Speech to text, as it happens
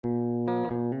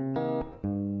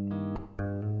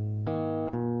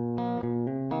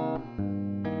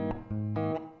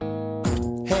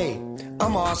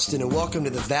I'm Austin, and welcome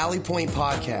to the Valley Point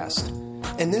Podcast.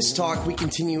 In this talk, we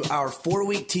continue our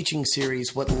 4-week teaching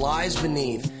series, What Lies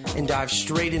Beneath, and dive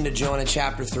straight into Jonah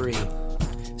chapter 3.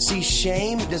 See,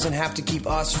 shame doesn't have to keep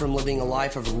us from living a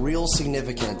life of real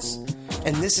significance,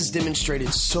 and this is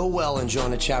demonstrated so well in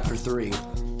Jonah chapter 3.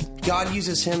 God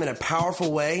uses him in a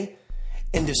powerful way,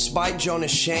 and despite Jonah's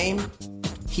shame,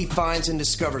 he finds and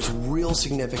discovers real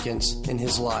significance in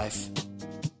his life.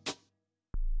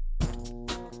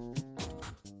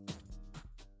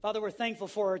 Father, we're thankful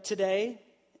for today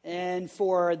and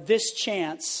for this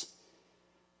chance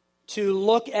to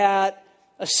look at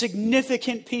a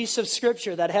significant piece of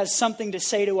Scripture that has something to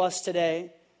say to us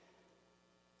today.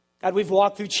 God, we've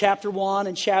walked through chapter 1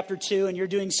 and chapter 2, and you're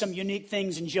doing some unique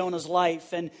things in Jonah's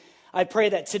life. And I pray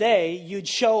that today you'd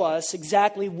show us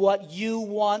exactly what you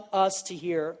want us to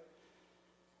hear,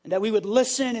 and that we would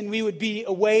listen and we would be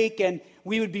awake and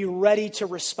we would be ready to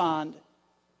respond.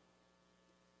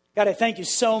 God, I thank you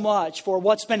so much for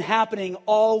what's been happening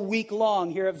all week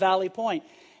long here at Valley Point,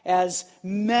 as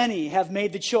many have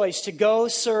made the choice to go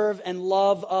serve and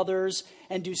love others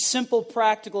and do simple,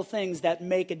 practical things that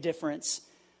make a difference.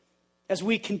 As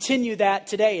we continue that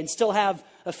today and still have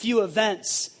a few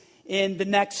events in the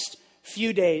next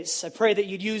few days, I pray that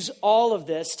you'd use all of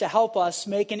this to help us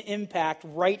make an impact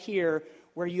right here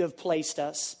where you have placed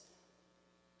us.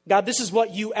 God, this is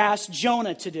what you asked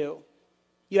Jonah to do.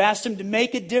 You asked him to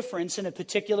make a difference in a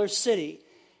particular city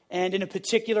and in a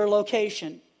particular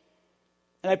location.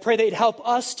 And I pray that you'd help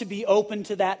us to be open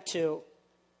to that too.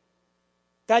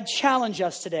 God, challenge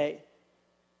us today.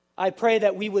 I pray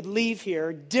that we would leave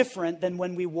here different than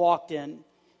when we walked in.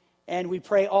 And we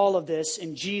pray all of this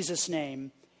in Jesus'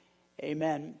 name.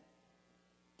 Amen.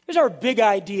 Here's our big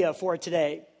idea for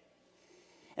today.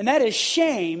 And that is,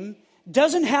 shame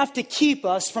doesn't have to keep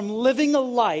us from living a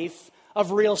life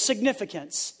of real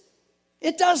significance.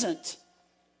 It doesn't.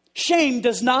 Shame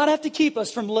does not have to keep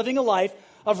us from living a life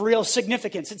of real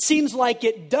significance. It seems like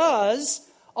it does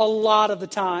a lot of the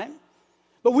time,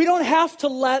 but we don't have to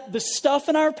let the stuff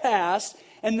in our past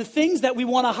and the things that we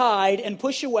want to hide and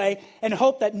push away and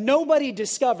hope that nobody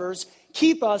discovers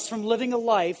keep us from living a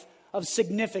life of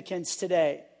significance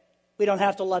today. We don't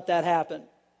have to let that happen.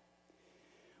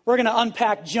 We're going to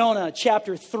unpack Jonah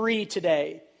chapter 3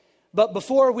 today. But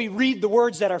before we read the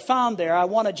words that are found there, I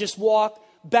want to just walk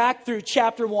back through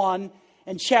chapter 1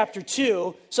 and chapter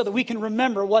 2 so that we can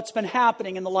remember what's been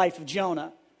happening in the life of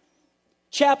Jonah.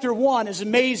 Chapter 1 is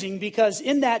amazing because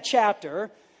in that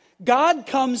chapter, God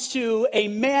comes to a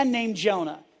man named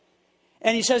Jonah.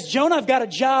 And he says, Jonah, I've got a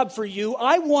job for you.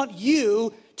 I want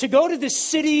you to go to the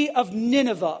city of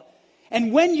Nineveh.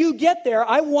 And when you get there,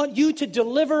 I want you to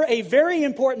deliver a very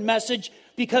important message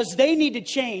because they need to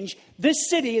change. This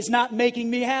city is not making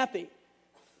me happy.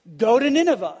 Go to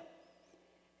Nineveh.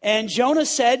 And Jonah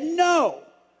said, no,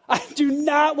 I do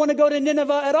not want to go to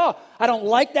Nineveh at all. I don't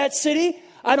like that city.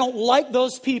 I don't like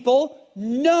those people.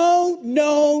 No,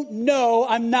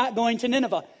 I'm not going to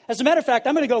Nineveh. As a matter of fact,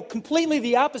 I'm going to go completely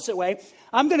the opposite way.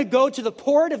 I'm going to go to the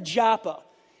port of Joppa.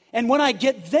 And when I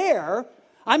get there,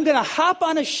 I'm going to hop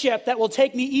on a ship that will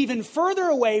take me even further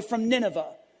away from Nineveh.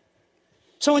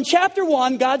 So in chapter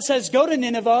 1, God says, go to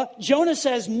Nineveh. Jonah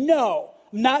says, no,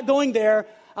 I'm not going there.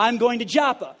 I'm going to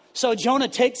Joppa. So Jonah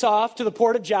takes off to the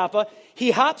port of Joppa. He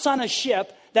hops on a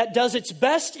ship that does its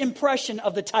best impression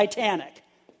of the Titanic.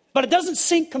 But it doesn't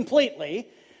sink completely.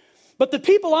 But the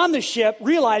people on the ship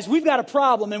realize we've got a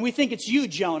problem, and we think it's you,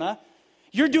 Jonah.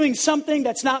 You're doing something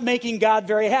that's not making God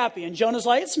very happy. And Jonah's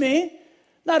like, it's me.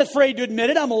 Not afraid to admit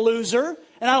it. I'm a loser,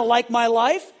 and I don't like my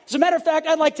life. As a matter of fact,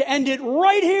 I'd like to end it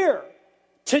right here.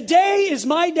 Today is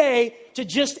my day to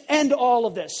just end all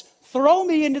of this. Throw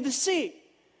me into the sea.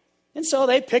 And so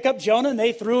they pick up Jonah and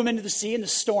they threw him into the sea and the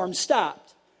storm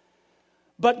stopped.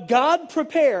 But God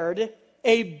prepared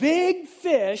a big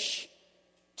fish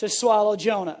to swallow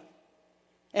Jonah.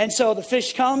 And so the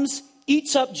fish comes,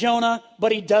 eats up Jonah,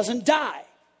 but he doesn't die.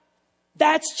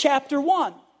 That's chapter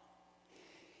 1.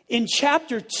 In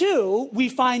chapter 2, we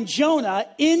find Jonah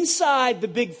inside the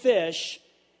big fish,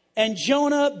 and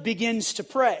Jonah begins to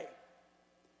pray.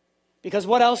 Because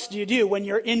what else do you do when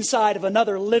you're inside of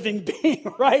another living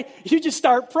being, right? You just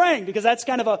start praying because that's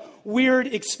kind of a weird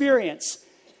experience.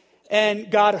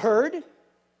 And God heard.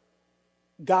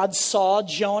 God saw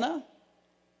Jonah.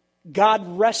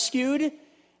 God rescued.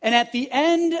 And at the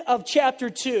end of chapter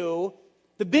 2,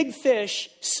 the big fish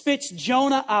spits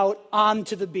Jonah out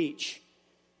onto the beach.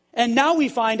 And now we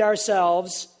find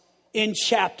ourselves in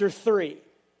chapter 3.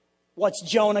 What's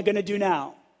Jonah going to do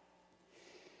now?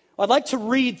 Well, I'd like to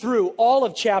read through all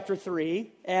of chapter 3,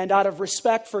 and out of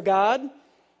respect for God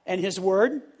and his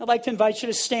word, I'd like to invite you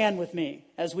to stand with me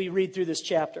as we read through this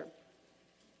chapter.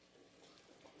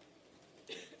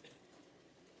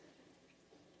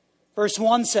 Verse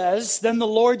 1 says, "Then the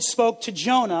Lord spoke to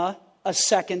Jonah a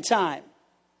second time.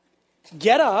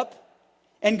 Get up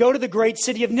and go to the great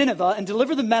city of Nineveh and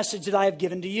deliver the message that I have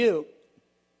given to you."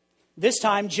 This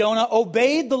time Jonah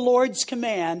obeyed the Lord's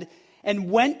command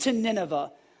and went to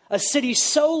Nineveh, a city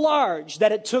so large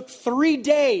that it took 3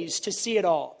 days to see it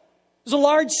all. It was a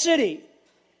large city,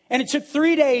 and it took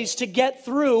 3 days to get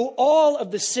through all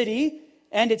of the city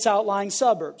and its outlying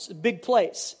suburbs. A big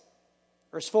place.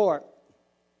 Verse 4.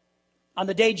 On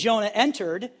the day Jonah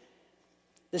entered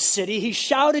the city, he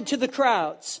shouted to the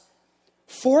crowds,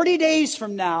 40 days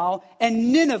from now,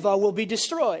 and Nineveh will be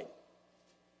destroyed.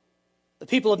 The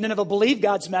people of Nineveh believed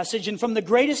God's message, and from the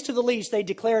greatest to the least, they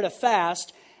declared a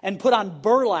fast and put on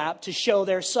burlap to show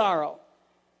their sorrow.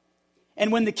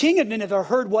 And when the king of Nineveh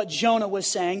heard what Jonah was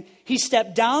saying, he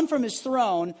stepped down from his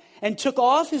throne and took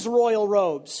off his royal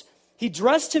robes. He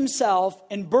dressed himself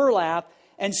in burlap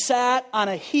and sat on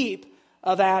a heap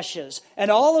of ashes. And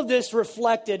all of this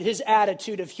reflected his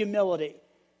attitude of humility.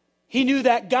 He knew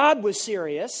that God was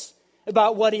serious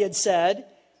about what he had said,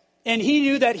 and he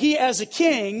knew that he as a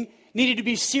king needed to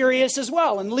be serious as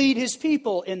well and lead his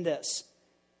people in this.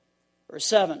 Verse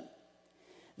 7.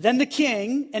 Then the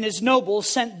king and his nobles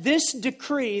sent this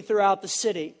decree throughout the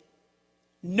city: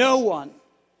 no one,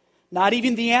 not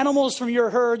even the animals from your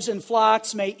herds and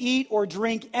flocks, may eat or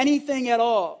drink anything at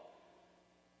all.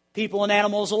 People and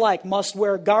animals alike must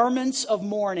wear garments of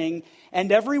mourning,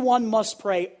 and everyone must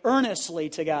pray earnestly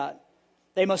to God.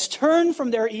 They must turn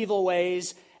from their evil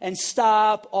ways and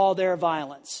stop all their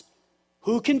violence.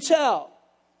 Who can tell?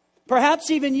 Perhaps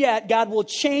even yet God will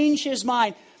change his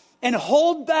mind and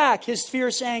hold back his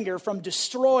fierce anger from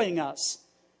destroying us.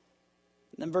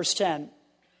 And then verse 10.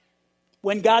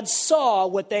 When God saw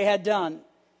what they had done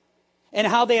and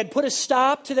how they had put a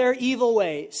stop to their evil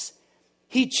ways,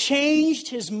 he changed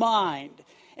his mind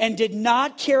and did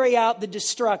not carry out the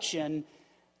destruction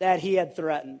that he had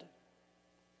threatened.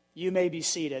 You may be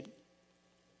seated.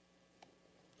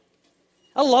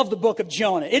 I love the book of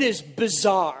Jonah. It is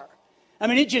bizarre. I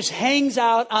mean, it just hangs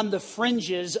out on the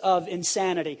fringes of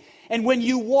insanity. And when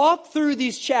you walk through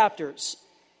these chapters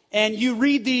and you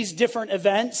read these different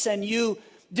events and you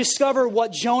discover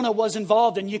what Jonah was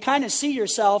involved in, you kind of see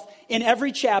yourself in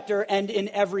every chapter and in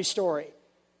every story.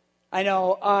 I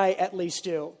know I at least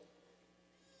do.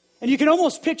 And you can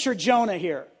almost picture Jonah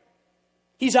here.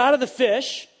 He's out of the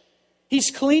fish.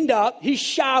 He's cleaned up. He's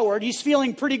showered. He's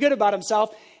feeling pretty good about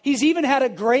himself. He's even had a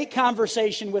great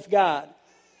conversation with God.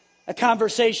 A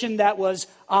conversation that was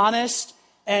honest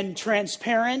and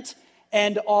transparent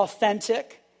and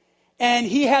authentic. And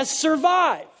he has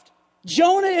survived.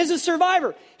 Jonah is a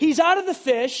survivor. He's out of the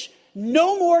fish.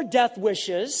 No more death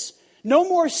wishes. No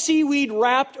more seaweed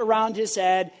wrapped around his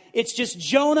head. It's just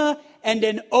Jonah and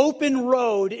an open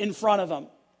road in front of him.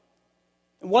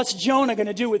 And what's Jonah going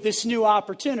to do with this new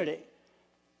opportunity?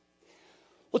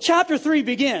 Well, chapter 3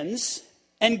 begins,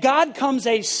 and God comes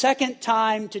a second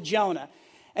time to Jonah.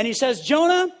 And he says,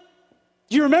 Jonah,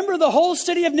 do you remember the whole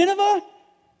city of Nineveh?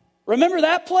 Remember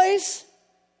that place?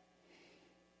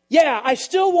 Yeah, I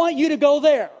still want you to go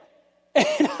there.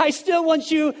 And I still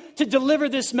want you to deliver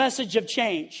this message of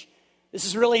change. This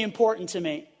is really important to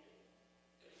me.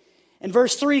 And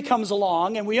verse 3 comes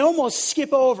along, and we almost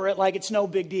skip over it like it's no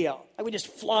big deal. Like we just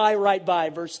fly right by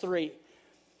verse 3.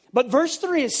 But verse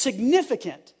 3 is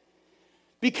significant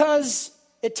because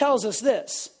it tells us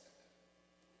this.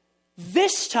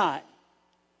 This time,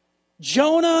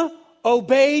 Jonah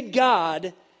obeyed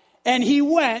God, and he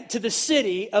went to the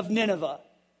city of Nineveh.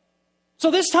 So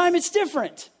this time it's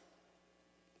different.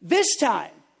 This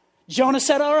time, Jonah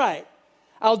said, all right,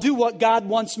 I'll do what God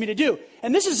wants me to do.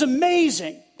 And this is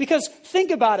amazing because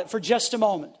think about it for just a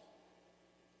moment.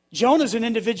 Jonah's an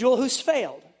individual who's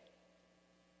failed.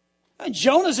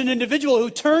 Jonah's an individual who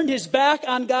turned his back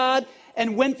on God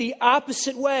and went the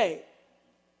opposite way.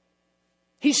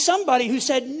 He's somebody who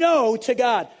said no to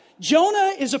God.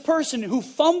 Jonah is a person who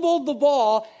fumbled the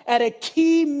ball at a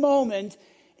key moment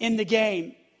in the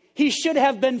game. He should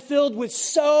have been filled with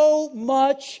so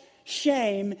much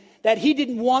shame that he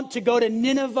didn't want to go to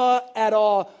Nineveh at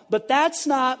all. But that's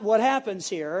not what happens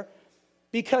here,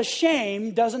 because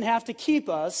shame doesn't have to keep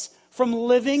us from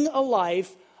living a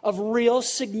life of real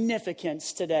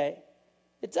significance today.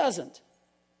 It doesn't.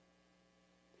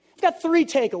 I've got 3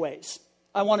 takeaways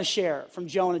I want to share from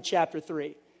Jonah chapter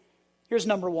 3. Here's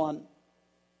number 1.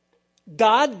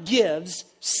 God gives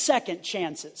second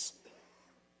chances.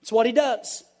 It's what he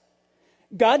does.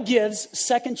 God gives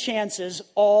second chances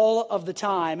all of the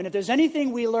time. And if there's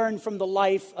anything we learn from the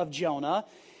life of Jonah,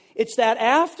 it's that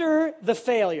after the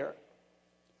failure,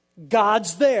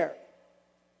 God's there.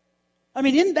 I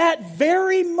mean, in that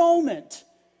very moment,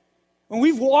 when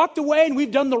we've walked away and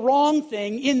we've done the wrong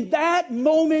thing, in that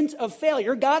moment of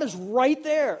failure, God is right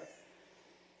there.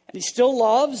 And He still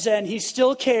loves, and He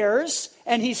still cares,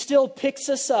 and He still picks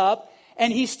us up,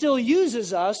 and He still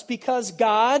uses us because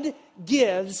God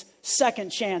gives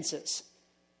second chances.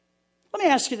 Let me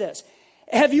ask you this.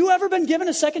 Have you ever been given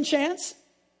a second chance?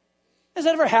 Has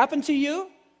that ever happened to you?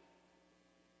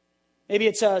 Maybe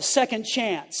it's a second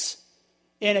chance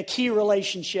in a key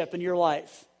relationship in your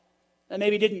life that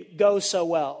maybe didn't go so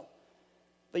well,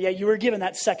 but yet you were given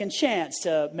that second chance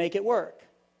to make it work.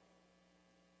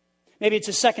 Maybe it's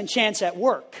a second chance at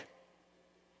work,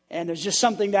 and there's just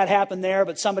something that happened there,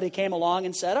 but somebody came along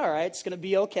and said, all right, it's going to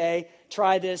be okay.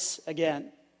 Try this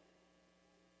again.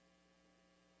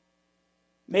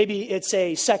 Maybe it's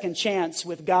a second chance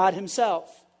with God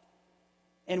Himself.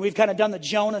 And we've kind of done the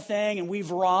Jonah thing and we've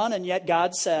run, and yet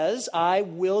God says, I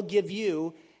will give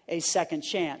you a second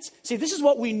chance. See, this is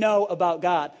what we know about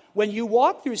God. When you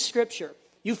walk through Scripture,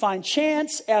 you find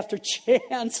chance after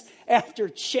chance after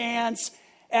chance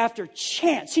after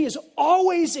chance. He is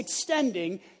always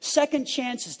extending second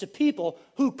chances to people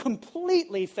who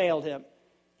completely failed Him.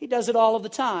 He does it all of the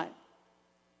time.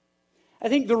 I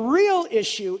think the real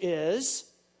issue is,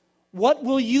 what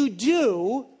will you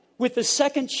do with the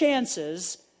second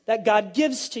chances that God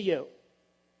gives to you?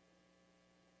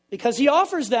 Because He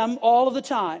offers them all of the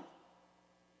time.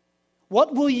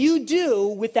 What will you do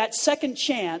with that second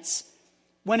chance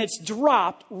when it's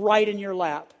dropped right in your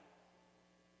lap?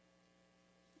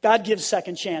 God gives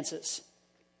second chances.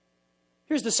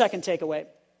 Here's the second takeaway.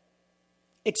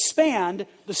 Expand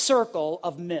the circle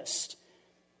of missed.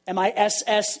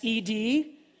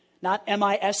 M-I-S-S-E-D, not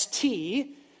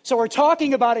M-I-S-T. So we're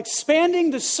talking about expanding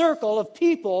the circle of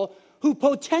people who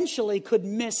potentially could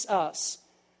miss us.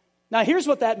 Now here's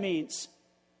what that means.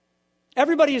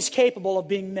 Everybody is capable of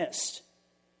being missed.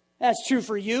 That's true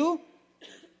for you,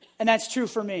 and that's true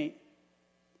for me.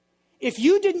 If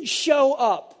you didn't show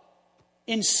up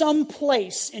in some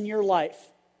place in your life,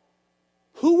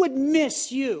 who would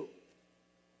miss you?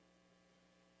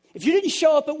 If you didn't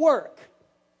show up at work,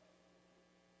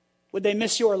 would they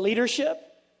miss your leadership?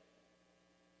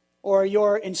 Or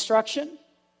your instruction?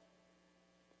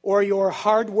 Or your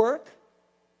hard work?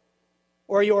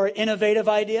 Or your innovative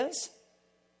ideas?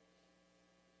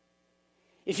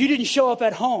 If you didn't show up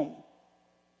at home,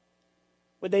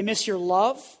 would they miss your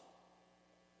love?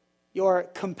 Your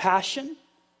compassion?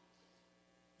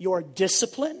 Your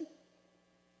discipline?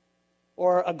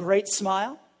 Or a great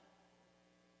smile?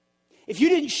 If you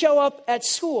didn't show up at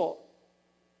school,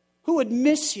 who would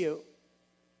miss you?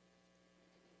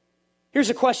 Here's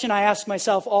a question I ask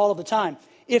myself all of the time.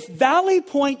 If Valley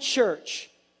Point Church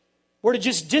were to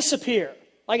just disappear,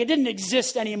 like it didn't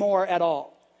exist anymore at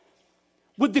all,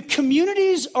 would the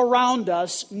communities around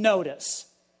us notice?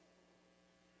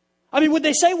 I mean, would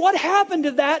they say, what happened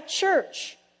to that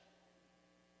church?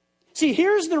 See,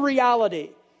 here's the reality.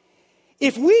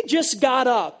 If we just got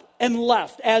up and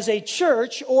left as a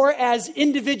church or as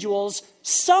individuals,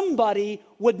 somebody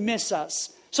would miss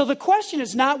us. So the question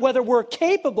is not whether we're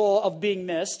capable of being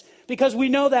missed, because we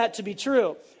know that to be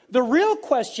true. The real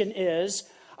question is,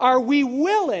 are we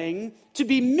willing to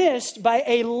be missed by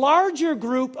a larger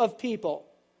group of people?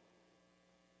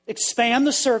 Expand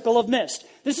the circle of missed.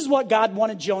 This is what God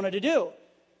wanted Jonah to do.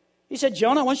 He said,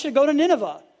 Jonah, I want you to go to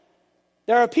Nineveh.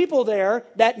 There are people there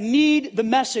that need the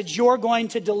message you're going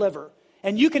to deliver.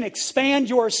 And you can expand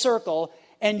your circle.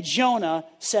 And Jonah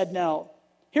said no.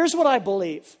 Here's what I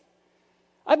believe.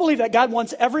 I believe that God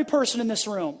wants every person in this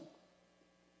room,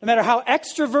 no matter how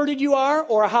extroverted you are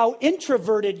or how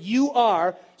introverted you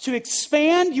are, to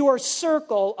expand your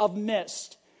circle of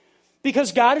missed.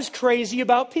 Because God is crazy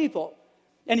about people.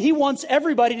 And He wants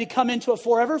everybody to come into a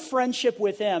forever friendship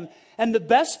with Him. And the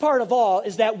best part of all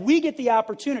is that we get the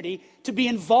opportunity to be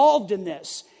involved in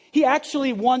this. He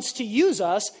actually wants to use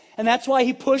us, and that's why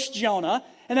He pushed Jonah,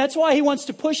 and that's why He wants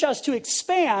to push us to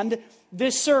expand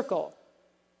this circle.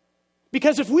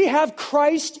 Because if we have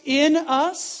Christ in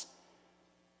us,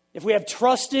 if we have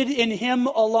trusted in Him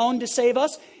alone to save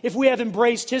us, if we have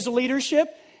embraced His leadership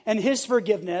and His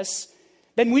forgiveness,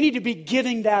 then we need to be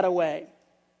giving that away.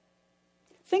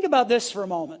 Think about this for a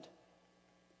moment.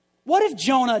 What if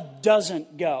Jonah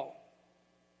doesn't go?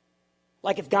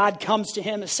 Like if God comes to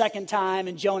him a second time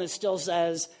and Jonah still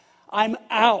says, I'm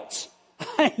out.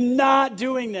 I'm not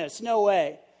doing this. No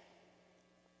way.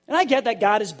 And I get that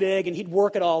God is big and he'd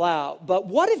work it all out. But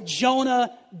what if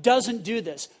Jonah doesn't do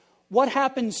this? What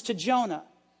happens to Jonah?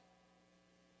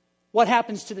 What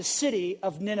happens to the city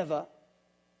of Nineveh?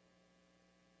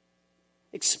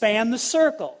 Expand the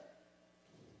circle.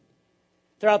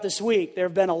 Throughout this week, there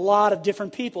have been a lot of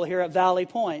different people here at Valley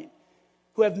Point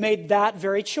who have made that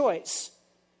very choice.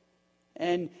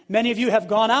 And many of you have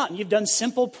gone out and you've done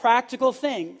simple, practical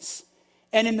things.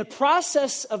 And in the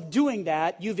process of doing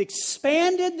that, you've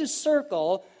expanded the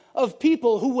circle of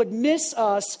people who would miss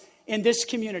us in this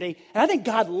community. And I think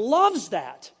God loves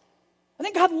that. I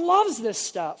think God loves this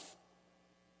stuff.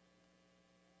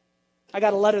 I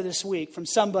got a letter this week from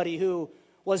somebody who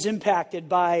was impacted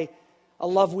by a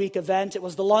Love Week event. It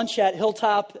was the lunch at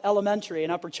Hilltop Elementary in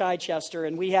Upper Chichester,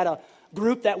 and we had a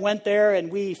group that went there,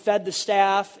 and we fed the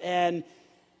staff, and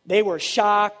they were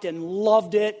shocked and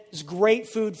loved it. It was great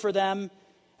food for them.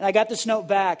 And I got this note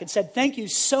back. It said, "Thank you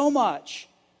so much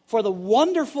for the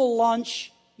wonderful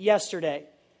lunch yesterday."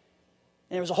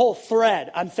 And there was a whole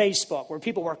thread on Facebook where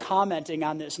people were commenting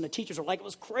on this, and the teachers were like, "It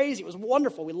was crazy. It was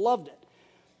wonderful. We loved it."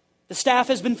 The staff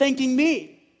has been thanking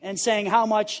me and saying how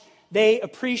much they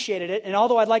appreciated it. And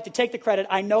although I'd like to take the credit,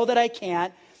 I know that I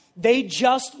can't. They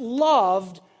just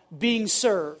loved being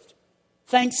served.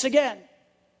 Thanks again.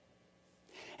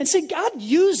 And see, God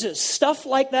uses stuff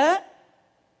like that.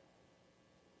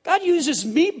 God uses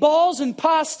meatballs and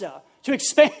pasta to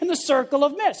expand the circle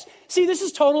of mist. See, this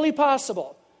is totally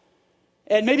possible.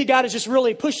 And maybe God is just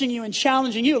really pushing you and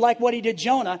challenging you like what he did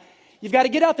Jonah. You've got to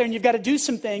get out there and you've got to do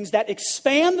some things that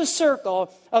expand the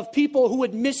circle of people who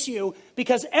would miss you,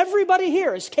 because everybody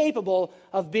here is capable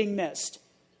of being missed.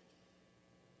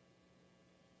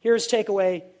 Here's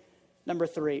takeaway number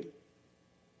 3.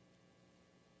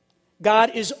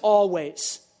 God is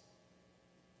always,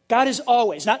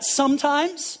 not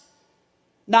sometimes,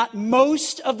 not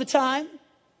most of the time.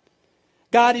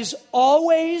 God is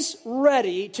always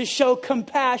ready to show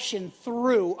compassion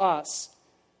through us,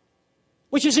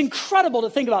 which is incredible to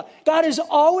think about. God is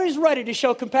always ready to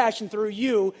show compassion through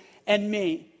you and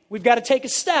me. We've got to take a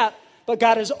step, but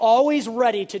God is always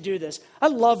ready to do this. I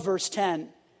love verse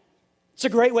 10. It's a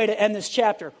great way to end this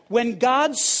chapter. When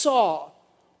God saw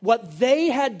what they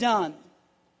had done,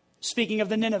 speaking of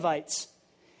the Ninevites,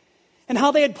 and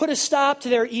how they had put a stop to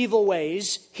their evil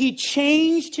ways, he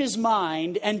changed his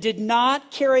mind and did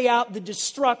not carry out the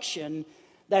destruction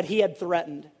that he had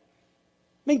threatened. I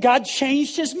mean, God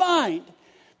changed his mind.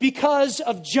 Because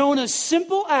of Jonah's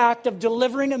simple act of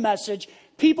delivering a message,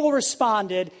 people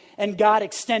responded, and God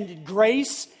extended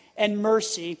grace and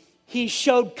mercy. He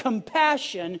showed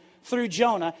compassion through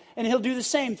Jonah, and he'll do the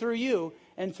same through you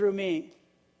and through me.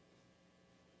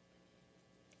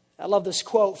 I love this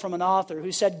quote from an author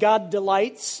who said, "God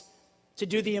delights to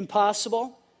do the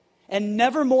impossible, and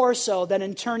never more so than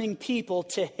in turning people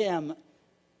to him.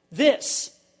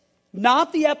 This,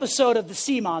 not the episode of the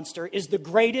sea monster, is the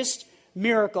greatest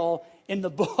miracle in the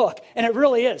book." And it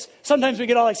really is. Sometimes we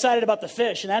get all excited about the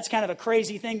fish, and that's kind of a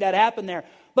crazy thing that happened there.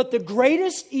 But the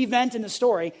greatest event in the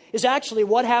story is actually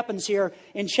what happens here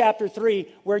in chapter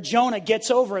 3, where Jonah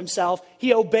gets over himself.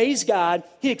 He obeys God.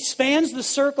 He expands the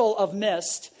circle of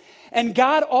mist. And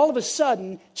God all of a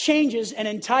sudden changes an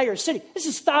entire city. This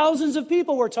is thousands of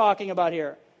people we're talking about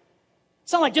here.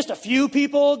 It's not like just a few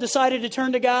people decided to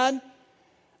turn to God.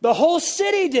 The whole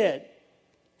city did.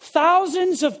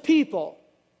 Thousands of people,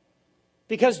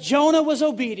 because Jonah was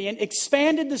obedient,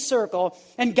 expanded the circle,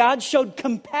 and God showed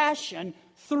compassion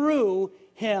through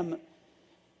him.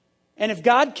 And if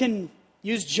God can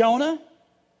use Jonah,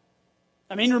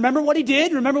 I mean, remember what he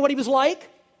did? Remember what he was like?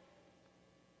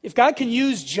 If God can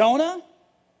use Jonah,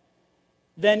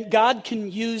 then God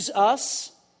can use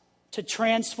us to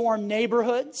transform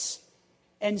neighborhoods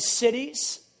and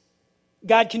cities.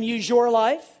 God can use your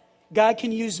life. God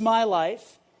can use my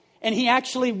life. And he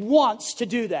actually wants to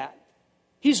do that.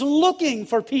 He's looking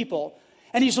for people,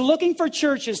 and he's looking for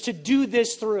churches to do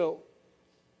this through.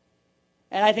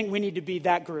 And I think we need to be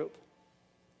that group.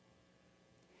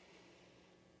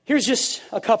 Here's just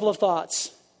a couple of thoughts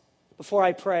before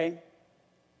I pray.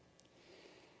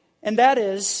 And that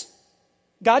is,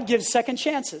 God gives second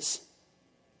chances.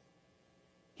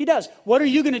 He does. What are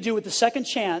you going to do with the second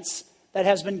chance that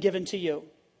has been given to you?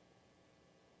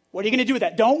 What are you going to do with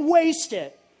that? Don't waste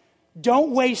it. Don't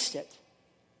waste it.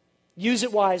 Use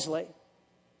it wisely.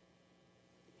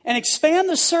 And expand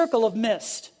the circle of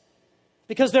mist,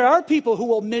 because there are people who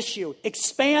will miss you.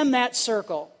 Expand that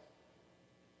circle.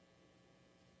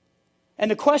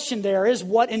 And the question there is,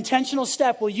 what intentional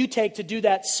step will you take to do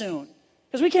that soon?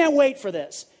 Because we can't wait for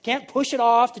this. Can't push it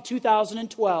off to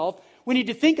 2012. We need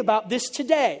to think about this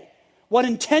today. What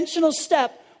intentional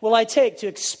step will I take to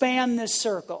expand this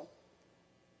circle?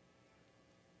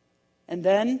 And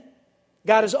then,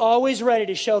 God is always ready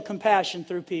to show compassion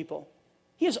through people.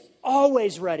 He is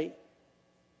always ready.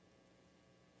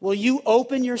 Will you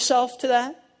open yourself to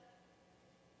that?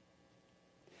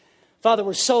 Father,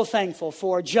 we're so thankful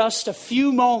for just a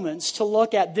few moments to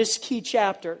look at this key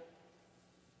chapter.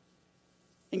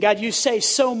 And God, you say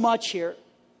so much here.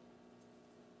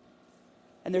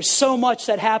 And there's so much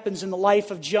that happens in the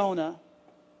life of Jonah.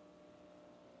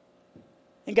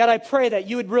 And God, I pray that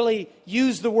you would really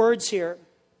use the words here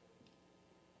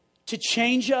to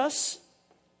change us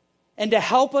and to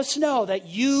help us know that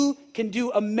you can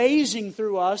do amazing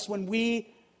through us when we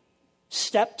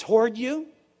step toward you,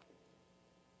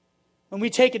 when we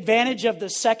take advantage of the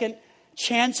second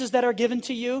chances that are given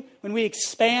to you, when we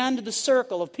expand the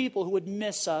circle of people who would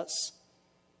miss us,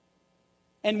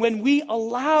 and when we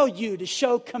allow you to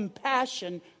show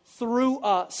compassion through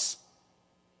us.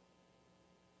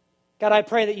 God, I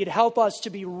pray that you'd help us to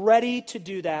be ready to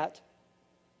do that.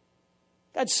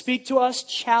 God, speak to us,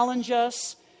 challenge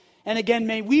us, and again,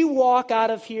 may we walk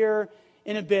out of here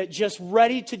in a bit just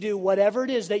ready to do whatever it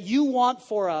is that you want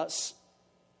for us.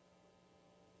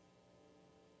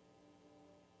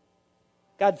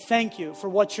 God, thank you for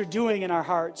what you're doing in our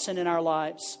hearts and in our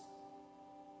lives.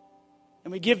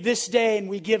 And we give this day and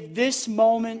we give this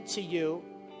moment to you.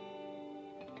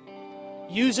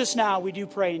 Use us now, we do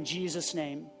pray in Jesus'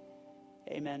 name.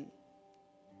 Amen.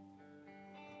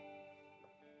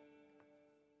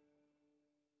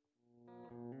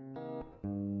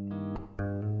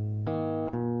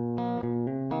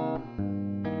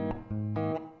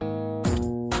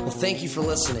 Well, thank you for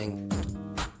listening.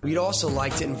 We'd also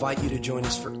like to invite you to join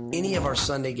us for any of our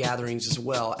Sunday gatherings as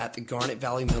well at the Garnet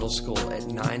Valley Middle School at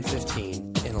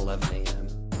 9:15 and 11 a.m.